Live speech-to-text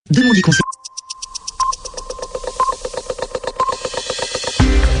Demandez conseil.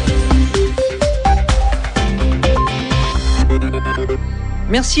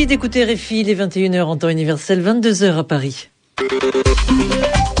 Merci d'écouter RFI, les 21h en temps universel, 22h à Paris.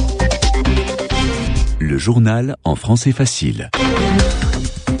 Le journal en français facile.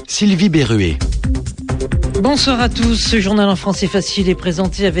 Sylvie Berruet. Bonsoir à tous, ce journal en français facile est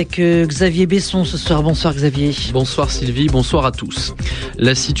présenté avec Xavier Besson ce soir. Bonsoir Xavier. Bonsoir Sylvie, bonsoir à tous.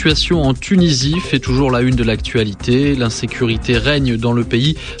 La situation en Tunisie fait toujours la une de l'actualité. L'insécurité règne dans le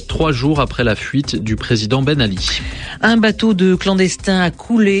pays 3 jours après la fuite du président Ben Ali. Un bateau de clandestins a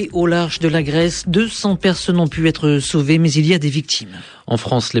coulé au large de la Grèce. 200 personnes ont pu être sauvées, mais il y a des victimes. En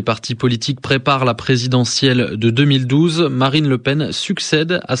France, les partis politiques préparent la présidentielle de 2012. Marine Le Pen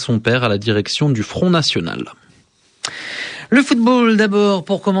succède à son père à la direction du Front National. Le football d'abord,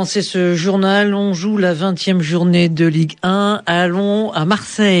 pour commencer ce journal, on joue la 20e journée de Ligue 1. Allons à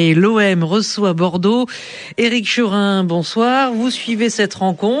Marseille, l'OM reçoit Bordeaux. Éric Chorin, bonsoir. Vous suivez cette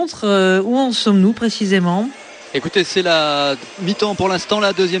rencontre. Où en sommes-nous précisément ? Écoutez, c'est la mi-temps pour l'instant,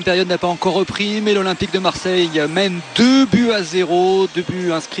 la deuxième période n'a pas encore repris, mais l'Olympique de Marseille mène 2-0, 2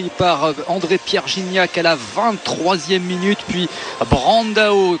 buts inscrits par André-Pierre Gignac à la 23e minute, puis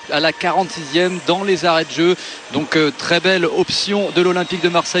Brandao à la 46e dans les arrêts de jeu. Donc très belle option de l'Olympique de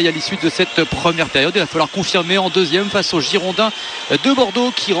Marseille à l'issue de cette première période. Il va falloir confirmer en deuxième face aux Girondins de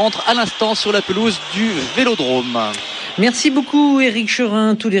Bordeaux qui rentrent à l'instant sur la pelouse du Vélodrome. Merci beaucoup Éric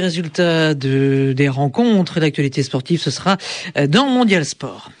Chorin. Tous les résultats des rencontres, l'actualité sportive, ce sera dans Mondial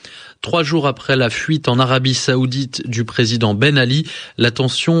Sport. 3 jours après la fuite en Arabie Saoudite du président Ben Ali, la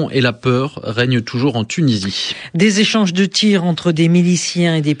tension et la peur règnent toujours en Tunisie. Des échanges de tirs entre des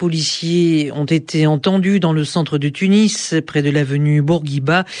miliciens et des policiers ont été entendus dans le centre de Tunis, près de l'avenue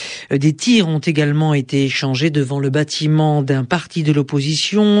Bourguiba. Des tirs ont également été échangés devant le bâtiment d'un parti de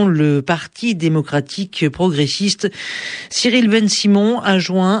l'opposition, le Parti démocratique progressiste. Cyril Ben Simon a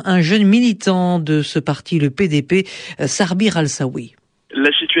joint un jeune militant de ce parti, le PDP, Sarbir Al-Sawi. La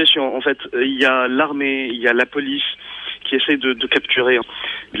situation, en fait, il y a l'armée, il y a la police qui essaie de capturer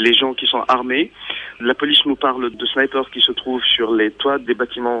les gens qui sont armés. La police nous parle de snipers qui se trouvent sur les toits des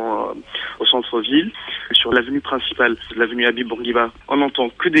bâtiments au centre-ville. Sur l'avenue principale, l'avenue Habib Bourguiba, on n'entend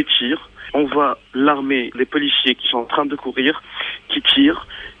que des tirs. On voit l'armée, les policiers qui sont en train de courir, qui tirent,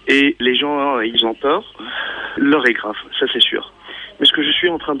 et les gens, ils ont peur. L'heure est grave, ça c'est sûr. Mais ce que je suis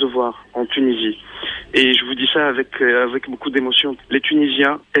en train de voir en Tunisie, et je vous dis ça avec beaucoup d'émotion, les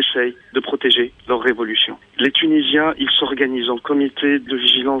Tunisiens essayent de protéger leur révolution. Les Tunisiens, ils s'organisent en comité de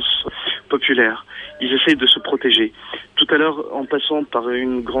vigilance populaire. Ils essayent de se protéger. Tout à l'heure, en passant par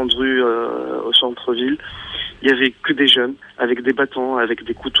une grande rue au centre-ville, il y avait que des jeunes avec des bâtons, avec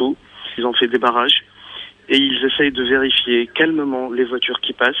des couteaux. Ils ont fait des barrages et ils essayent de vérifier calmement les voitures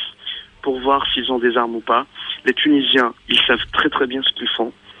qui passent pour voir s'ils ont des armes ou pas. Les Tunisiens, ils savent très très bien ce qu'ils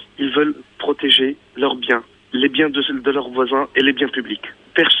font. Ils veulent protéger leurs biens, les biens de leurs voisins et les biens publics.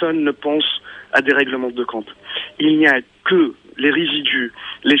 Personne ne pense à des règlements de compte. Il n'y a que les résidus,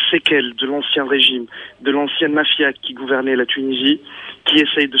 les séquelles de l'ancien régime, de l'ancienne mafia qui gouvernait la Tunisie, qui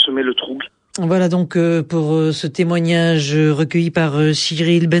essayent de semer le trouble. Voilà donc pour ce témoignage recueilli par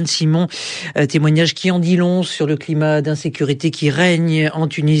Cyril Ben Simon, témoignage qui en dit long sur le climat d'insécurité qui règne en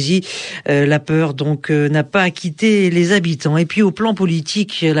Tunisie. La peur donc n'a pas quitté les habitants. Et puis au plan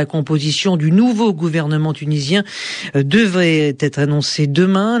politique, la composition du nouveau gouvernement tunisien devrait être annoncée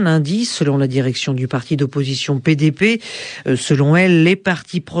demain, lundi, selon la direction du parti d'opposition PDP. Selon elle, les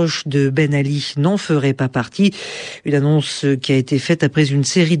partis proches de Ben Ali n'en feraient pas partie. Une annonce qui a été faite après une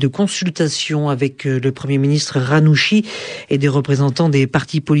série de consultations avec le Premier ministre Ranouchi et des représentants des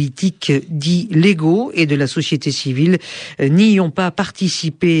partis politiques dits légaux et de la société civile. N'y ont pas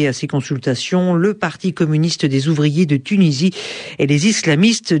participé à ces consultations le Parti communiste des ouvriers de Tunisie et les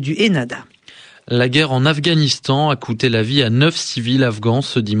islamistes du Ennahda. La guerre en Afghanistan a coûté la vie à 9 civils afghans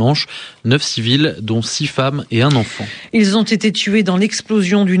ce dimanche. 9 civils, dont 6 femmes et un enfant. Ils ont été tués dans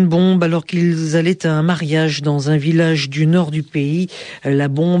l'explosion d'une bombe alors qu'ils allaient à un mariage dans un village du nord du pays. La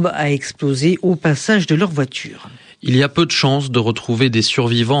bombe a explosé au passage de leur voiture. Il y a peu de chances de retrouver des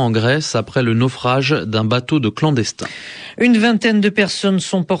survivants en Grèce après le naufrage d'un bateau de clandestins. Une vingtaine de personnes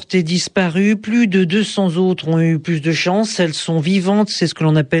sont portées disparues. Plus de 200 autres ont eu plus de chance. Elles sont vivantes. C'est ce que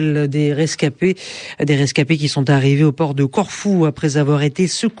l'on appelle des rescapés. Des rescapés qui sont arrivés au port de Corfou après avoir été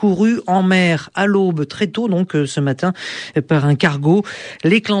secourus en mer à l'aube très tôt, donc ce matin, par un cargo.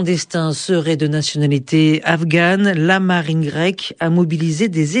 Les clandestins seraient de nationalité afghane. La marine grecque a mobilisé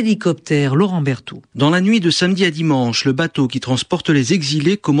des hélicoptères. Laurent Berthoud. Dans la nuit de samedi à dimanche, dimanche, le bateau qui transporte les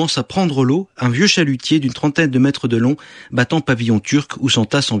exilés commence à prendre l'eau. Un vieux chalutier d'une trentaine de mètres de long battant pavillon turc où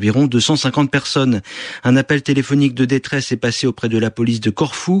s'entassent environ 250 personnes. Un appel téléphonique de détresse est passé auprès de la police de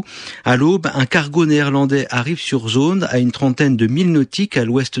Corfou. À l'aube, un cargo néerlandais arrive sur zone à une trentaine de milles nautiques à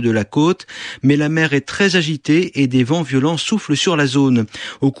l'ouest de la côte. Mais la mer est très agitée et des vents violents soufflent sur la zone.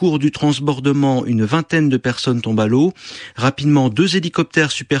 Au cours du transbordement, une vingtaine de personnes tombent à l'eau. Rapidement, 2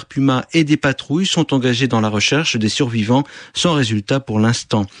 hélicoptères Super Puma et des patrouilles sont engagés dans la recherche des survivants, sans résultat pour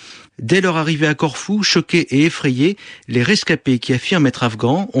l'instant. Dès leur arrivée à Corfou, choqués et effrayés, les rescapés qui affirment être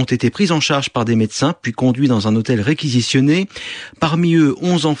afghans ont été pris en charge par des médecins puis conduits dans un hôtel réquisitionné. Parmi eux,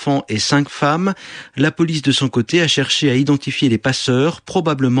 11 enfants et 5 femmes. La police de son côté a cherché à identifier les passeurs,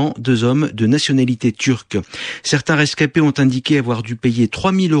 probablement 2 hommes de nationalité turque. Certains rescapés ont indiqué avoir dû payer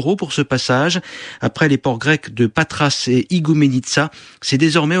 3 000 € pour ce passage. Après les ports grecs de Patras et Igoumenitsa, c'est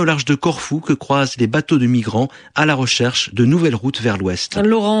désormais au large de Corfou que croisent les bateaux de migrants à la recherche de nouvelles routes vers l'ouest.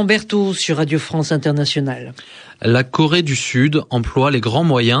 Laurent Berthaud sur Radio France Internationale. La Corée du Sud emploie les grands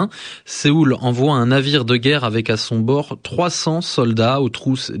moyens. Séoul envoie un navire de guerre avec à son bord 300 soldats aux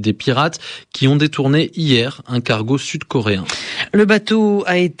trousses des pirates qui ont détourné hier un cargo sud-coréen. Le bateau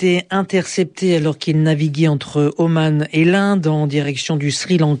a été intercepté alors qu'il naviguait entre Oman et l'Inde en direction du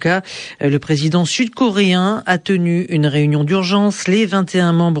Sri Lanka. Le président sud-coréen a tenu une réunion d'urgence. Les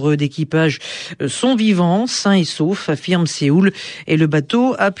 21 membres d'équipage sont vivants, sains et saufs, affirme Séoul, et le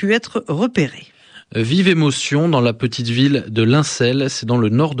bateau a pu être repéré. Vive émotion dans la petite ville de Lincel, c'est dans le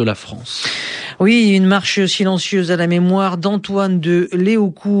nord de la France. Oui, une marche silencieuse à la mémoire d'Antoine de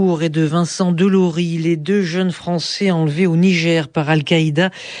Léaucourt et de Vincent Delory, les 2 jeunes Français enlevés au Niger par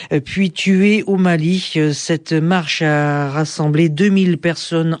Al-Qaïda, puis tués au Mali. Cette marche a rassemblé 2000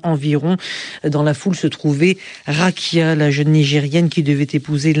 personnes environ. Dans la foule se trouvait Rakia, la jeune Nigérienne qui devait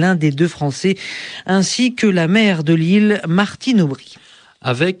épouser l'un des 2 Français, ainsi que la maire de l'île, Martine Aubry.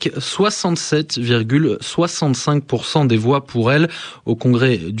 Avec 67,65% des voix pour elle au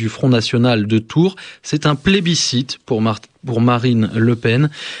congrès du Front National de Tours. C'est un plébiscite pour Marine Le Pen.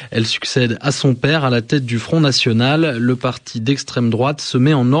 Elle succède à son père à la tête du Front National. Le parti d'extrême droite se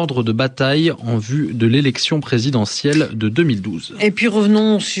met en ordre de bataille en vue de l'élection présidentielle de 2012. Et puis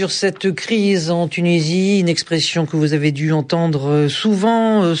revenons sur cette crise en Tunisie, une expression que vous avez dû entendre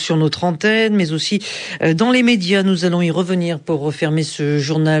souvent sur notre antenne, mais aussi dans les médias. Nous allons y revenir pour refermer ce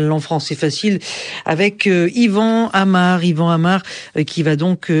journal En France est facile avec Yvan Amar qui va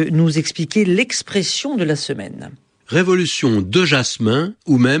donc nous expliquer l'expression de la semaine. Révolution de jasmin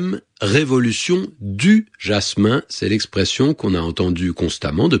ou même révolution du jasmin, c'est l'expression qu'on a entendue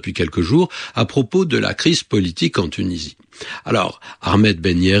constamment depuis quelques jours à propos de la crise politique en Tunisie. Alors, Ahmed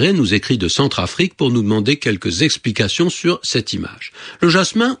Ben Yéré nous écrit de Centrafrique pour nous demander quelques explications sur cette image. Le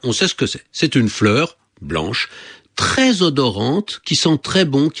jasmin, on sait ce que c'est. C'est une fleur blanche, très odorante, qui sent très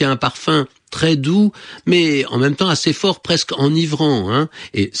bon, qui a un parfum très doux, mais en même temps assez fort, presque enivrant.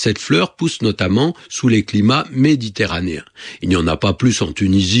 Et cette fleur pousse notamment sous les climats méditerranéens. Il n'y en a pas plus en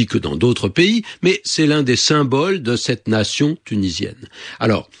Tunisie que dans d'autres pays, mais c'est l'un des symboles de cette nation tunisienne.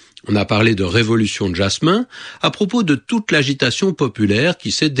 Alors, on a parlé de révolution de jasmin à propos de toute l'agitation populaire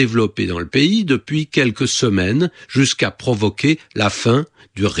qui s'est développée dans le pays depuis quelques semaines jusqu'à provoquer la fin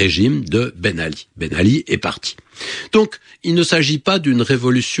du régime de Ben Ali. Ben Ali est parti. Donc, il ne s'agit pas d'une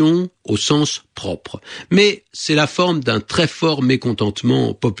révolution au sens propre, mais c'est la forme d'un très fort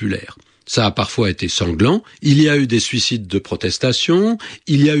mécontentement populaire. Ça a parfois été sanglant, il y a eu des suicides de protestation,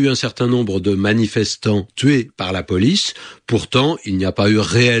 il y a eu un certain nombre de manifestants tués par la police, pourtant il n'y a pas eu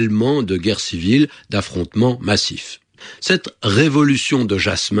réellement de guerre civile, d'affrontements massifs. Cette révolution de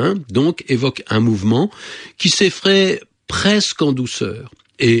jasmin, donc, évoque un mouvement qui s'effraie presque en douceur,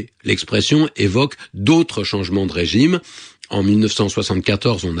 et l'expression évoque d'autres changements de régime. En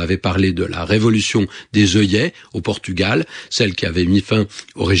 1974, on avait parlé de la révolution des œillets au Portugal, celle qui avait mis fin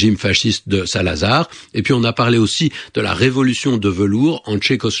au régime fasciste de Salazar. Et puis on a parlé aussi de la révolution de velours en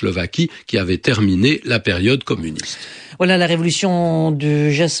Tchécoslovaquie qui avait terminé la période communiste. Voilà, la révolution de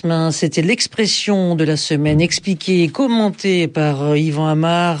jasmin, c'était l'expression de la semaine, expliquée et commentée par Yvan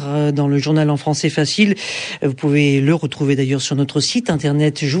Amar dans le journal En français facile. Vous pouvez le retrouver d'ailleurs sur notre site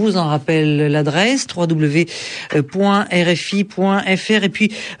internet. Je vous en rappelle l'adresse www.rfi RFI.fr. Et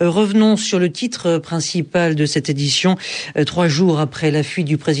puis revenons sur le titre principal de cette édition. 3 jours après la fuite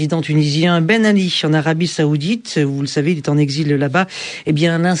du président tunisien Ben Ali en Arabie Saoudite, vous le savez, il est en exil là-bas, eh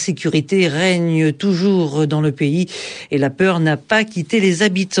bien l'insécurité règne toujours dans le pays et la peur n'a pas quitté les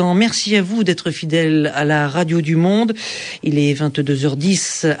habitants. Merci à vous d'être fidèles à la radio du monde. Il est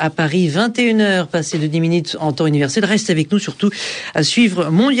 22h10 à Paris, 21h passé de 10 minutes en temps universel. Reste avec nous surtout à suivre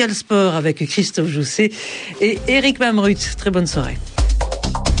Mondial Sport avec Christophe Jousset et Eric Mamrut. Très bonne soirée.